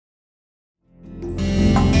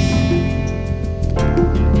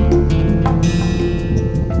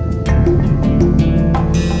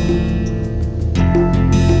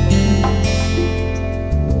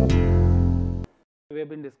have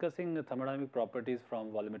been discussing the thermodynamic properties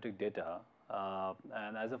from volumetric data,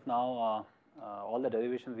 and as of now, all the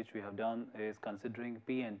derivations which we have done is considering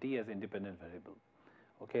P and T as independent variable.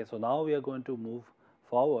 Okay, so now we are going to move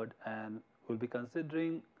forward and we will be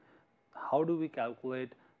considering how do we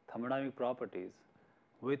calculate thermodynamic properties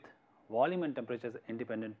with volume and temperature as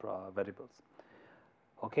independent variables.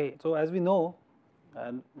 Okay, so as we know,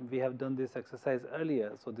 and we have done this exercise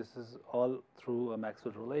earlier, so this is all through a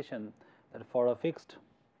Maxwell relation, that for a fixed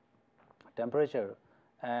temperature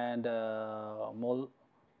and mole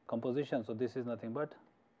composition, so this is nothing but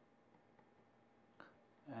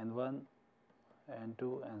N1,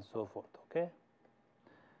 N2 and so forth. Okay.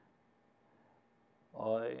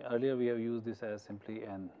 Or earlier we have used this as simply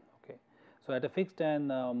N. Okay. So at a fixed and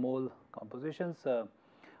mole compositions,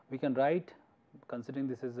 we can write, considering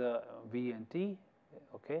this is a V and T.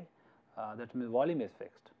 Okay, that means volume is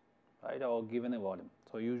fixed, right, or given a volume.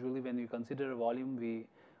 So usually when you consider a volume, we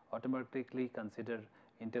automatically consider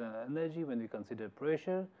internal energy. When we consider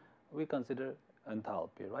pressure, we consider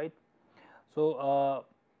enthalpy, right. So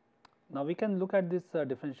now we can look at this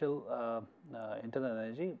differential internal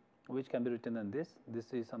energy, which can be written in this.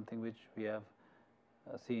 This is something which we have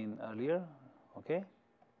seen earlier, okay,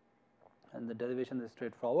 and the derivation is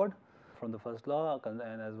straightforward from the first law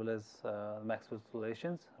and as well as Maxwell's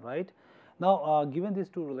relations, right. Now, given these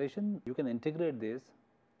two relations, you can integrate this,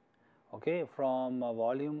 okay, from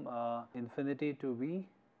volume infinity to V,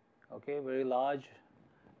 okay, very large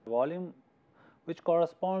volume, which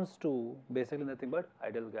corresponds to basically nothing but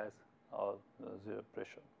ideal gas or zero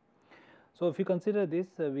pressure. So, if you consider this,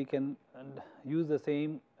 we can use the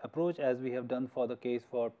same approach as we have done for the case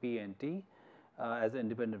for P and T as an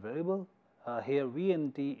independent variable. Here V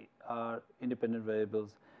and T are independent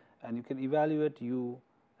variables, and you can evaluate U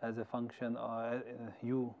as a function or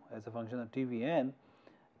U as a function of TVN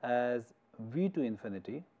as V to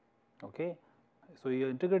infinity. Okay. So, you are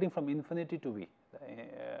integrating from infinity to V,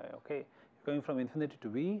 okay, going from infinity to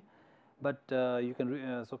V, but you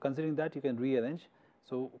can so considering that you can rearrange.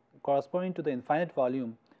 So, corresponding to the infinite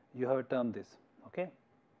volume, you have a term this. Okay.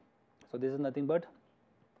 So, this is nothing but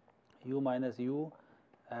U minus U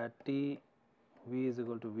at T V is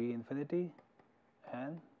equal to V infinity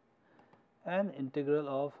and integral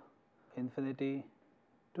of infinity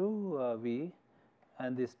to V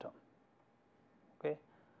and this term, okay,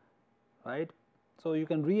 right. So, you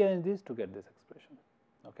can rearrange this to get this expression,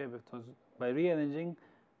 okay, because by rearranging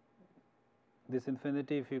this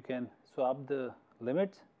infinity, if you can swap the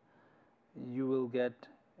limits, you will get,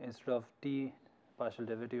 instead of T partial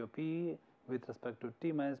derivative of P with respect to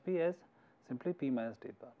T minus P, as simply P minus T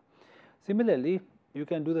bar. Similarly, you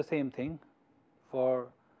can do the same thing for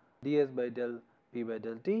ds by del P by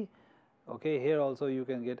del T. Okay, here also you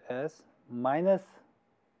can get as minus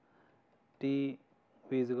T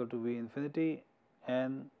V is equal to V infinity,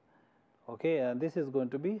 and okay, and this is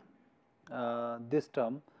going to be this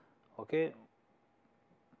term, okay,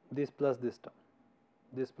 this plus this term,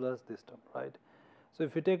 this plus this term, right. So,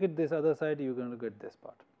 if you take it this other side, you are going to get this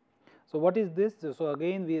part. So, what is this? So,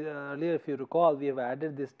 again we earlier, if you recall, we have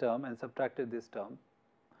added this term and subtracted this term,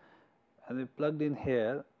 and we plugged in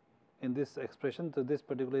here in this expression. So, this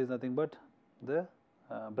particular is nothing but the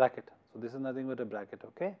bracket. So, this is nothing but a bracket,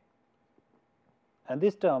 okay. And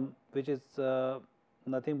this term, which is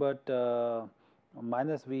nothing but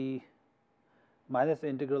minus V minus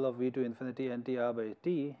integral of V to infinity N T R by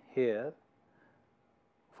T here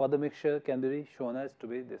for the mixture can be shown as to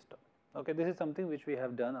be this term. Okay, this is something which we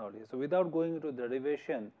have done earlier. So, without going into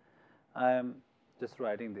derivation, I am just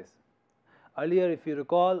writing this. Earlier, if you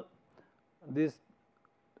recall, this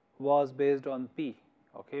was based on P,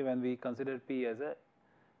 okay, when we considered P as a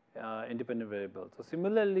independent variable. So,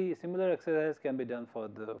 similarly, similar exercise can be done for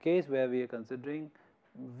the case where we are considering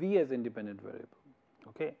V as independent variable.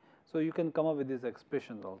 Okay. So, you can come up with these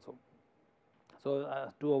expressions also.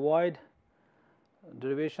 So, to avoid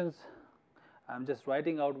derivations, I am just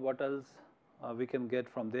writing out what else we can get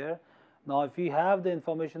from there. Now, if you have the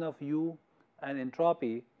information of U and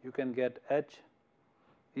entropy, you can get H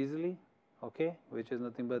easily, okay, which is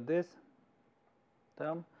nothing but this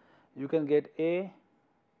term. You can get A,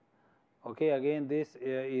 okay, again this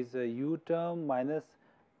is a U term minus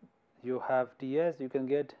you have Ts, you can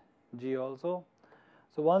get G also.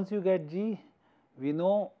 So, once you get G, we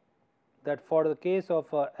know that for the case of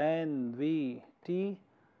N, V, T,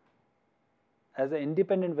 as an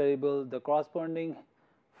independent variable, the corresponding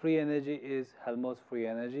free energy is Helmholtz free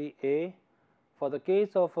energy A. For the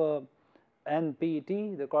case of N, P,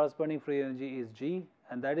 T, the corresponding free energy is G,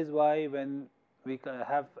 and that is why when we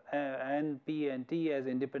have N, P and T as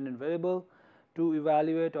independent variable, to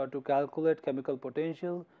evaluate or to calculate chemical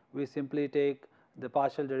potential, we simply take the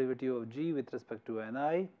partial derivative of G with respect to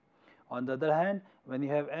Ni. On the other hand, when you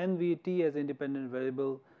have NVT as independent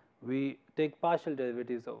variable, we take partial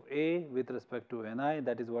derivatives of A with respect to Ni.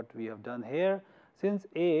 That is what we have done here. Since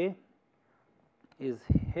A is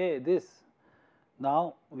here, this,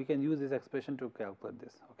 now we can use this expression to calculate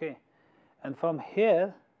this, okay. And from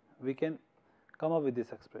here we can come up with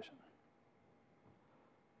this expression,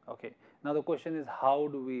 okay. Now the question is, how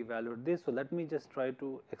do we evaluate this? So let me just try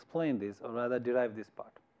to explain this, or rather derive this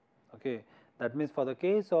part, okay. That means for the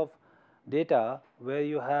case of data where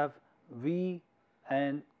you have V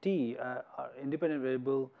and T are independent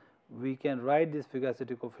variable, we can write this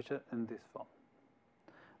fugacity coefficient in this form.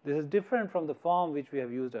 This is different from the form which we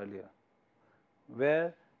have used earlier,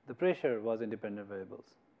 where the pressure was independent variables,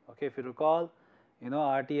 okay. If you recall, you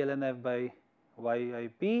know, RT ln F by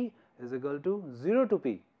YIP is equal to 0 to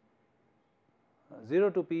P, 0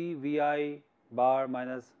 to P VI bar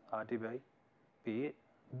minus RT by P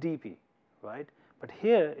dP, right. But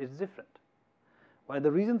here it is different. Why?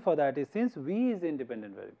 The reason for that is, since V is the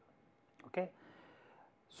independent variable, okay.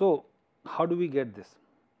 So how do we get this?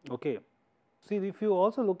 Okay. See, if you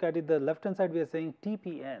also look at it, the left hand side we are saying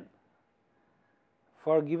TPN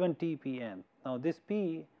for given TPN. Now this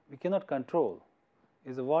P we cannot control,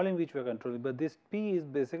 is a volume which we are controlling, but this P is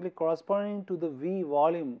basically corresponding to the V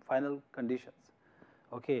volume final conditions,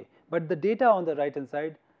 okay. But the data on the right hand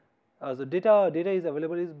side, so data is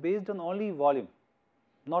available is based on only volume,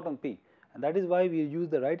 not on P, and that is why we use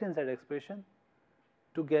the right hand side expression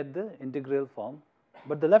to get the integral form.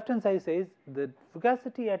 But the left hand side says the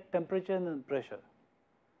fugacity at temperature and pressure,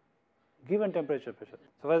 given temperature, pressure.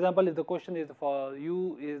 So for example, if the question is for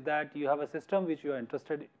you is that you have a system which you are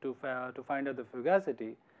interested to find out the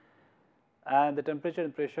fugacity, and the temperature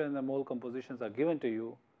and pressure and the mole compositions are given to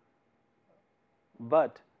you,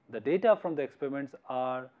 but the data from the experiments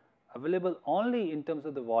are available only in terms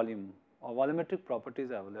of the volume or volumetric properties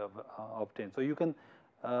are obtained. So you can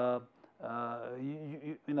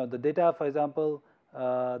you know, the data, for example,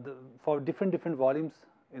 for different volumes,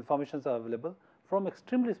 informations are available from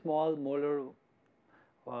extremely small molar,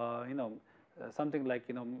 you know, something like,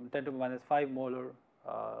 you know, 10 to the minus 5 molar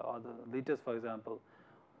or the liters, for example.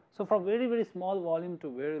 So from very small volume to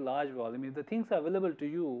very large volume, if the things are available to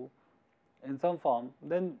you in some form,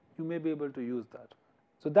 then you may be able to use that.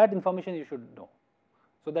 So that information you should know.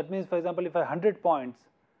 So that means, for example, if I have 100 points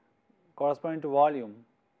corresponding to volume,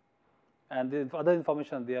 and the other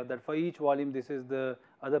information there, that for each volume this is the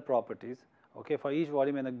other properties, okay. For each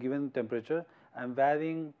volume and a given temperature, I am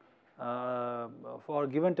varying for a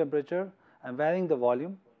given temperature, I am varying the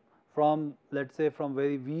volume from, let us say, from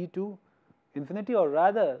very V to infinity, or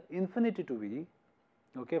rather infinity to V,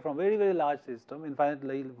 okay, from very large system,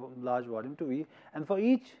 infinitely large volume to V, and for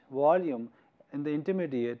each volume in the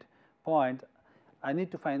intermediate point, I need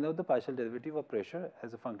to find out the partial derivative of pressure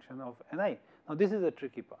as a function of Ni. Now this is a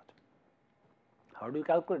tricky part. How do you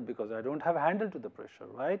calculate? Because I do not have a handle to the pressure,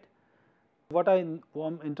 right. What I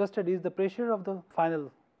am interested is the pressure of the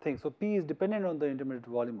final thing. So P is dependent on the intermediate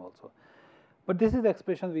volume also. But this is the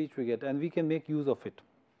expression which we get, and we can make use of it.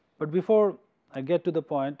 But before I get to the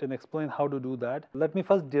point and explain how to do that, let me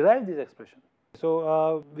first derive this expression.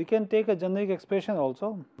 So we can take a generic expression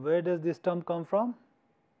also. Where does this term come from?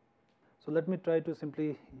 So let me try to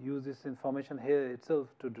simply use this information here itself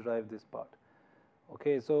to derive this part.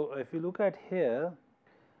 Okay, so if you look at here,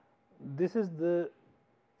 this is the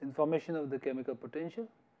information of the chemical potential,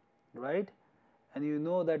 right, and you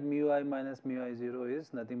know that mu I minus mu I 0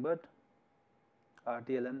 is nothing but RT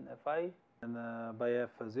ln Fi and by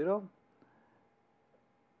F 0.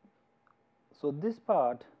 So this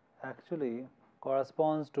part actually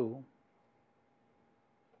corresponds to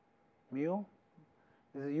mu,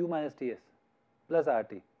 this is U minus Ts plus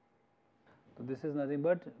RT. So this is nothing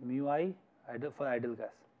but mu I for ideal gas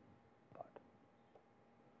part,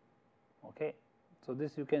 okay. So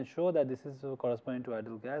this you can show that this is corresponding to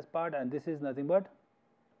ideal gas part, and this is nothing but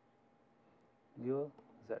U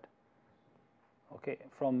Z, okay.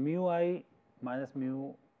 From mu I minus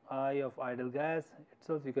mu I of ideal gas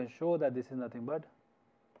itself, you can show that this is nothing but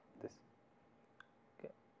this,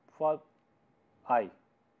 okay, for I,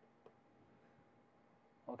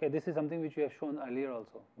 okay. This is something which we have shown earlier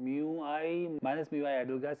also. Mu I minus mu I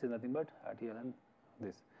ideal gas is nothing but RT ln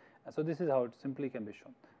this. So this is how it simply can be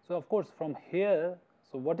shown. So of course from here,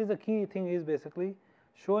 so what is the key thing is basically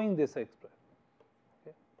showing this expression,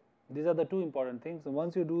 okay. These are the two important things. So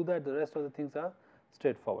once you do that, the rest of the things are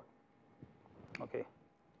straightforward, okay.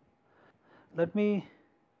 Let me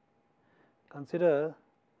consider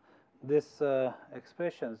this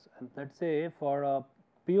expressions, and let us say for a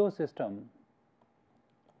PO system,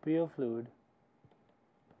 PO fluid,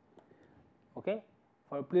 okay,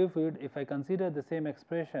 for a PO fluid, if I consider the same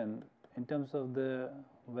expression in terms of the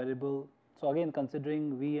variable, so again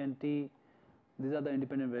considering V and T, these are the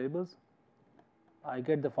independent variables, I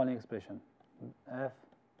get the following expression: F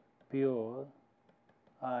PO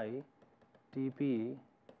I Tp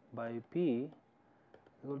by P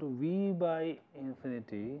equal to V by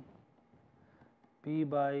infinity P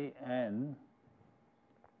by N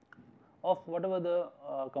of whatever the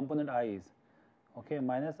component I is, okay,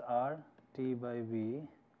 minus R T by V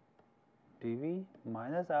dV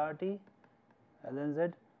minus R T ln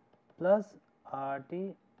Z plus R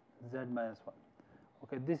T Z minus 1.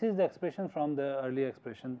 Okay, this is the expression from the earlier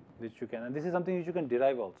expression which you can, and this is something which you can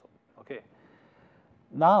derive also. Okay.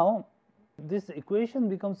 Now, this equation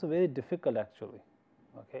becomes very difficult actually.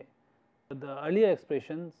 Okay. The earlier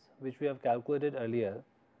expressions which we have calculated earlier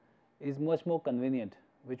is much more convenient,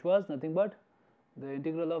 which was nothing but the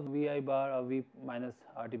integral of V I bar of V minus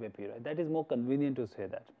R T by P, right. That is more convenient to say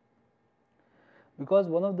that, because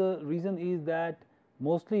one of the reason is that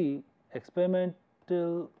mostly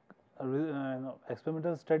experimental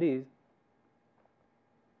studies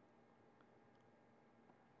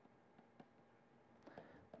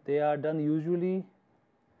they are done usually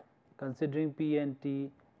considering P and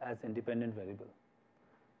T as independent variable.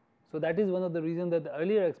 So, that is one of the reasons that the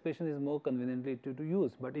earlier expression is more conveniently to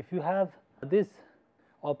use, but if you have this,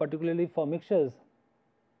 or particularly for mixtures,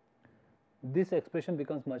 this expression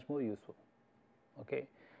becomes much more useful. Okay.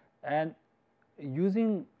 And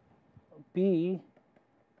using P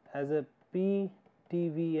as a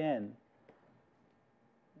PTVN,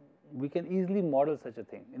 we can easily model such a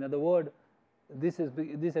thing. In other words, this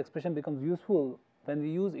expression becomes useful when we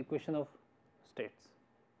use equation of states.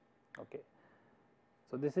 Okay.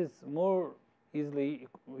 So, this is more easily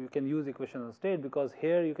you can use equation of state, because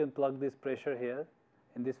here you can plug this pressure here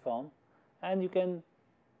in this form and you can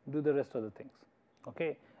do the rest of the things.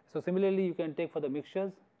 Okay. So, similarly you can take for the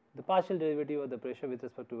mixtures the partial derivative of the pressure with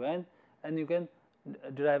respect to N, and you can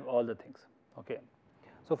derive all the things. Okay.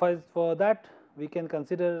 So, for that we can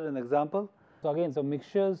consider an example. So, again, so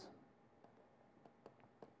mixtures,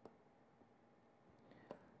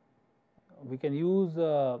 we can use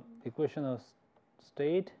equation of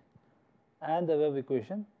state and the wave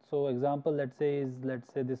equation. So, example let us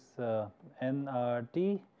say this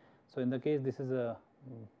nRT. So, in the case this is a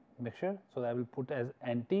mixture. So, I will put as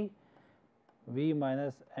NT V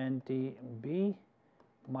minus NT B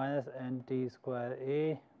minus NT square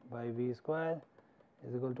A by V square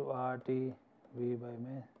is equal to RT V by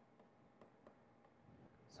M.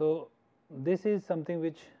 So, this is something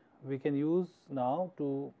which we can use now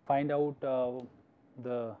to find out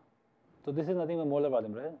so this is nothing but molar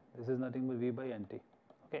volume, right? This is nothing but V by NT.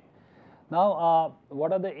 Okay. Now,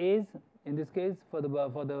 what are the A's in this case for the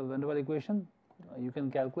van der Waals equation? You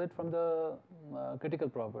can calculate from the critical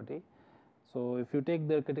property. So, if you take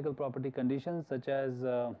the critical property conditions such as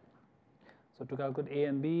so to calculate A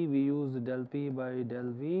and B, we use del P by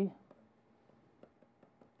del V.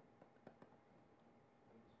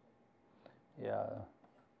 Yeah.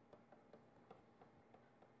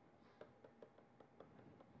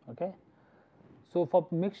 Okay. So, for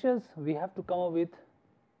mixtures we have to come up with,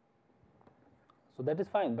 so that is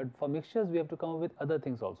fine, but for mixtures we have to come up with other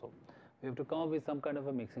things also. We have to come up with some kind of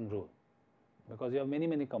a mixing rule, because you have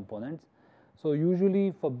many components. So,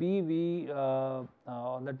 usually for B we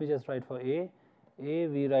let me just write for A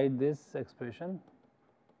we write this expression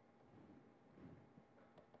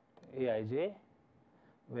Aij,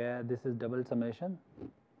 where this is double summation,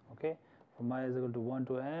 okay, from I is equal to 1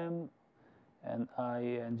 to M and I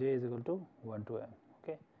and j is equal to 1 to M.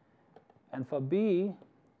 Okay. And for B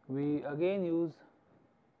we again use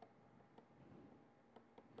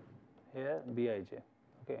here Bij.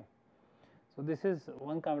 Okay. So, this is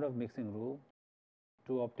one kind of mixing rule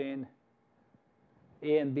to obtain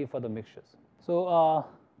A and B for the mixtures. So,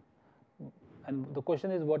 and the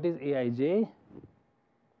question is what is Aij?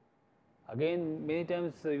 Again, many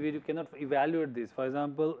times we cannot evaluate this. For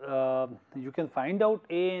example, you can find out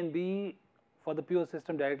A and B for the pure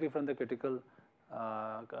system directly from the critical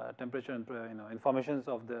temperature and informations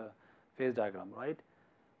of the phase diagram, right?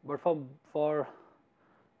 But for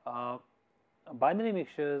binary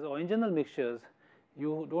mixtures or in general mixtures,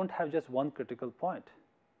 you do not have just one critical point.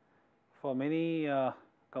 For many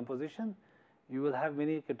composition, you will have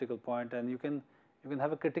many critical point, and you can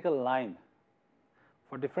have a critical line.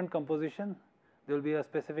 For different composition, there will be a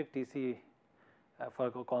specific Tc for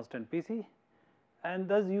a constant Pc, and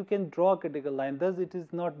thus you can draw a critical line. Thus, it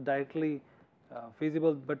is not directly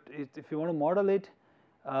feasible, but if you want to model it,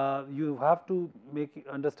 you have to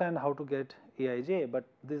understand how to get Aij, but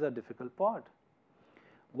these are difficult part.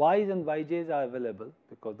 Y's and Yj's are available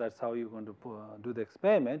because that's how you're going to do the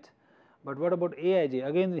experiment. But what about Aij?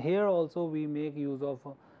 Again, here also we make use of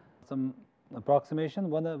some approximation.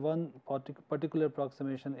 One particular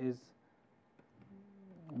approximation is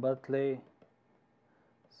Berkeley's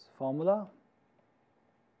formula,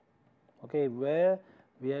 okay, where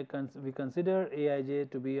we consider Aij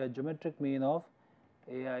to be a geometric mean of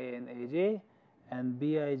Ai and Aj, and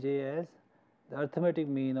Bij as the arithmetic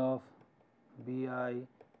mean of Bi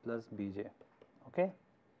plus Bj. Okay.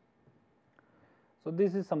 So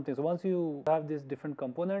this is something. So once you have these different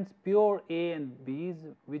components, pure A and B's,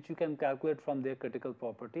 which you can calculate from their critical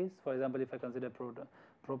properties. For example, if I consider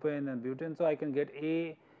propane and butane, so I can get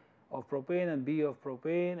A of propane and B of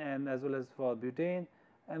propane, and as well as for butane.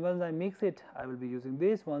 And once I mix it, I will be using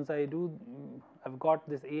this. Once I do, I've got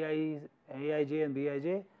this Aij and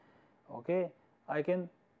Bij. Okay, I can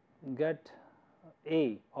get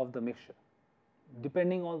A of the mixture,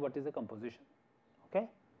 depending on what is the composition. Okay.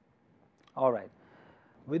 All right.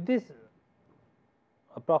 With this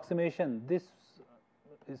approximation, this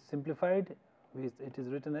is simplified. It is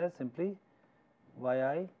written as simply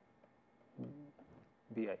Yi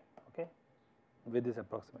Bi. Okay, with this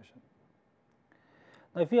approximation.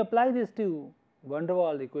 Now, if we apply this to van der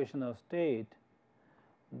Waals equation of state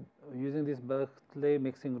using this Berkeley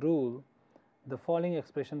mixing rule, the following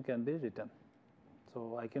expression can be written.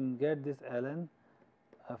 So I can get this ln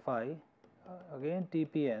Fi again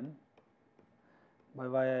Tpn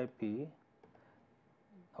by Yip.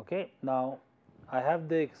 Okay. Now, I have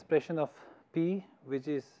the expression of P, which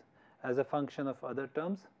is as a function of other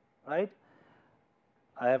terms, right.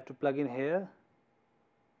 I have to plug in here,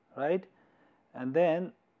 right, and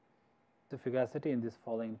then the fugacity in this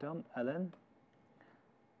following term ln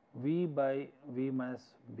V by V minus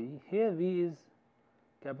B. Here V is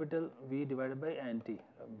capital V divided by anti,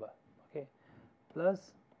 okay,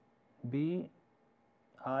 plus B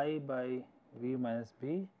I by V minus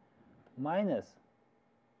B minus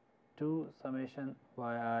 2 summation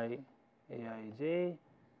Yi Aij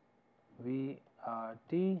V R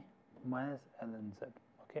T minus ln Z.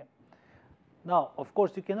 Okay. Now, of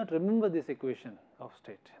course, you cannot remember this equation of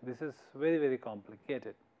state. This is very, very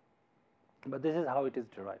complicated, but this is how it is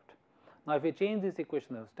derived. Now, if you change this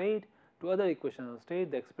equation of state to other equation of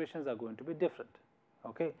state, the expressions are going to be different.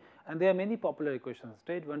 Okay. And there are many popular equations of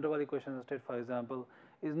state. Van der Waals equation of state, for example,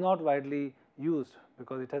 is not widely used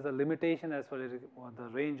because it has a limitation as far as the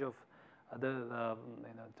range of other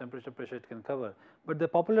temperature, pressure it can cover. But the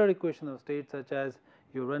popular equation of state such as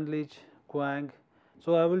your Rundlich, Quang.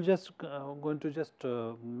 So I will just going to just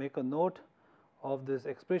make a note of this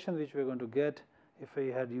expression which we are going to get if we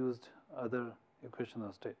had used other equation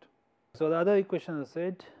of state. So the other equation of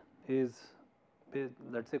state is,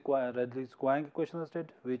 let us say, Rundlich Quang equation of state,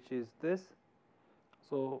 which is this.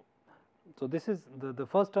 So this is the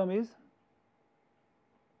first term is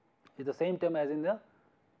the same term as in the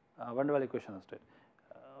van der Waals equation of state,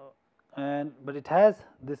 but it has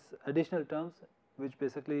this additional terms which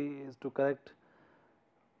basically is to correct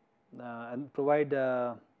and provide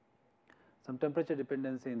some temperature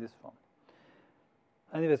dependency in this form.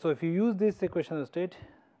 Anyway, so if you use this equation of state,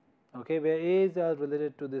 okay, where A's are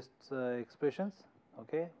related to this expressions,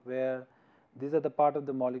 okay, where these are the part of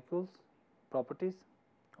the molecules properties,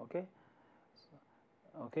 okay,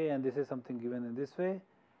 okay, and this is something given in this way,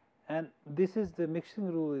 and this is the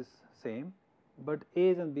mixing rule is same, but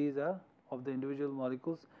A's and B's are of the individual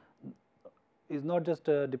molecules is not just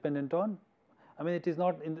dependent on, I mean it is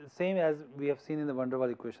not in the same as we have seen in the van der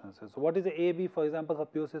Waals equation. So what is the AB, for example, for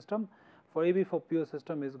pure system? For AB for pure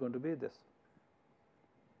system is going to be this,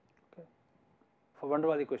 okay, for van der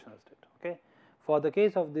Waals equation of state. Okay. For the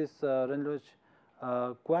case of this Rundlich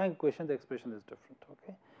Quang equation, the expression is different.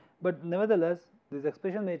 Okay. But nevertheless, this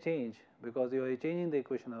expression may change because you are changing the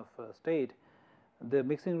equation of state. The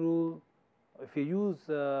mixing rule, if you use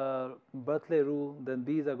Berkeley rule, then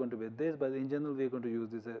B's are going to be this, but in general we are going to use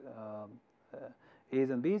this A's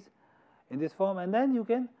and B's in this form, and then you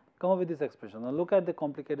can come up with this expression. Now look at the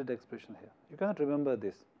complicated expression here. You cannot remember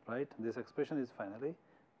this, right? This expression is finally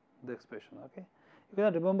the expression. Okay, you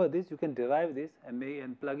cannot remember this. You can derive this and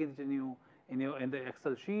plug it in the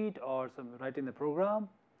Excel sheet or write in the program.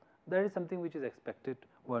 That is something which is expected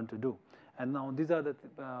one to do. And now these are the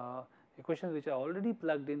equations which are already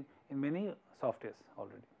plugged in many softwares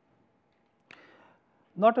already.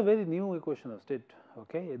 Not a very new equation of state.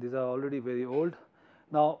 Okay, these are already very old.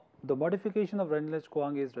 Now the modification of Rundlich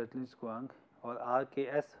Quang is Rundlich Quang or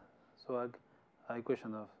RKS Swag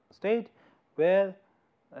equation of state, where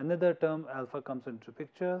another term alpha comes into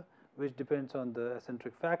picture, which depends on the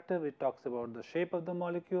eccentric factor, which talks about the shape of the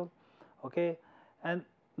molecule. Okay. And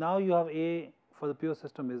now you have A for the pure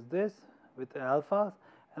system is this with alphas,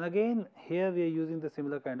 and again here we are using the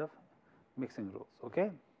similar kind of mixing rules, okay,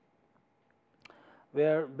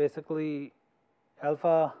 where basically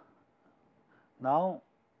alpha now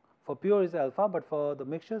for pure is alpha, but for the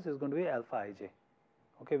mixtures is going to be alpha ij,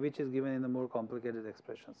 okay, which is given in the more complicated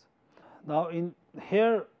expressions. Now, in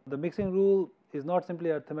here the mixing rule is not simply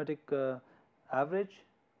arithmetic average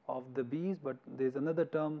of the B's, but there is another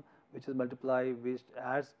term which is multiply, which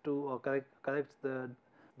adds to or corrects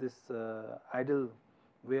this ideal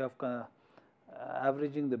way of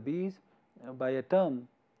averaging the B's by a term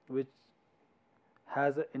which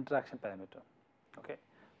has an interaction parameter. Okay.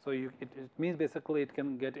 So, it means basically it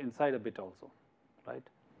can get inside a bit also, right.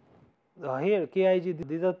 Here Kij,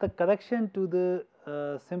 these are the correction to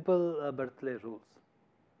the simple Berthollet rules.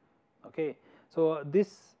 Okay. So,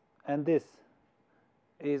 this and this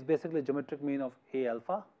is basically geometric mean of A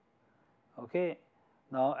alpha. Okay.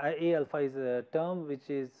 Now, A alpha is a term which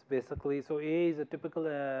is basically, so A is a typical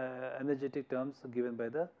energetic terms given by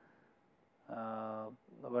the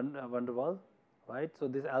van der Waal, right. So,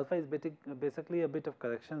 this alpha is basically a bit of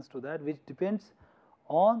corrections to that, which depends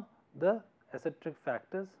on the eccentric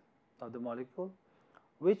factors of the molecule,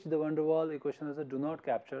 which the van der Waal equations do not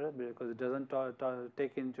capture because it does not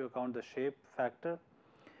take into account the shape factor.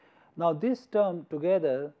 Now, this term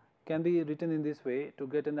together can be written in this way to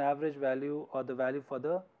get an average value or the value for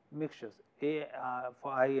the mixtures A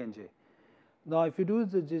for I and J. Now, if you do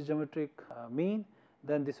this geometric mean,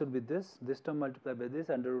 then this would be this term multiplied by this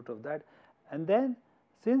under root of that, and then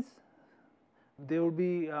since there would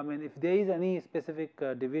be, I mean, if there is any specific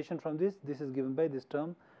deviation from this, this is given by this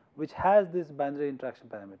term which has this binary interaction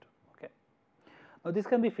parameter. Okay. Now, this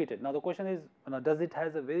can be fitted. Now, the question is, does it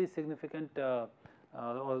has a very significant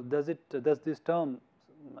or does this term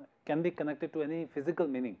can be connected to any physical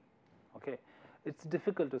meaning? Okay. It is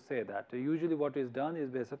difficult to say that. Usually what is done is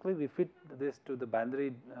basically we fit this to the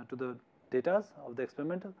binary to the data of the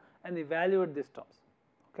experimental and evaluate these terms.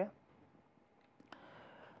 Okay.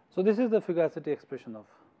 So, this is the fugacity expression of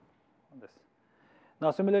this.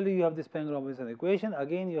 Now, similarly, you have this Peng-Robinson equation,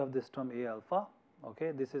 again you have this term A alpha.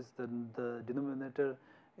 Okay. This is the denominator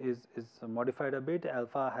is modified a bit,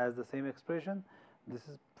 alpha has the same expression. This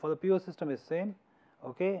is for the pure system is same.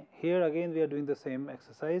 Okay. Here again we are doing the same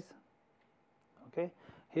exercise. Okay.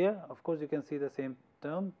 Here of course you can see the same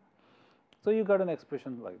term. So, you got an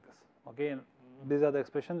expression like this. Okay. And these are the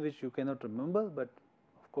expressions which you cannot remember, but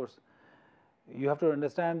of course you have to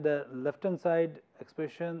understand the left hand side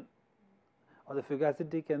expression or the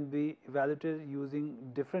fugacity can be evaluated using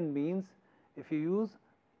different means if you use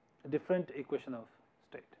different equation of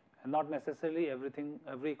state, and not necessarily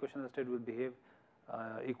every equation of state will behave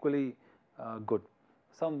equally good.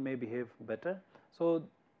 Some may behave better. So,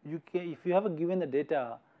 you can, if you have a given the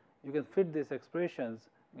data, you can fit these expressions,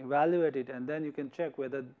 evaluate it, and then you can check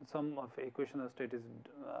whether some of equation of state is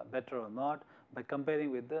better or not by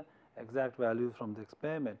comparing with the exact values from the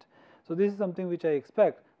experiment. So, this is something which I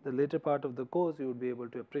expect the later part of the course you would be able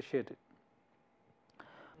to appreciate it.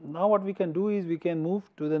 Now, what we can do is we can move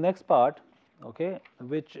to the next part, okay,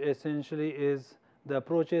 which essentially is the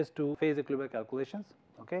approaches to phase equilibrium calculations.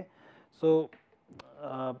 Okay. So,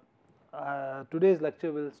 today's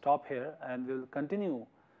lecture will stop here and we will continue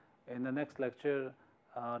in the next lecture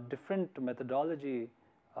different methodology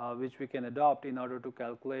which we can adopt in order to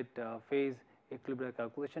calculate phase equilibrium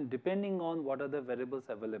calculation depending on what are the variables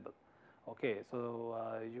available. Okay. So,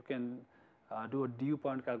 you can do a dew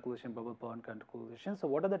point calculation, bubble point calculation. So,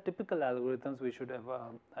 what are the typical algorithms we should have,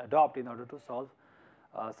 adopt in order to solve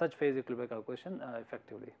such phase equilibrium calculation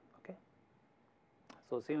effectively. Okay.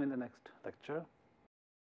 So, see you in the next lecture.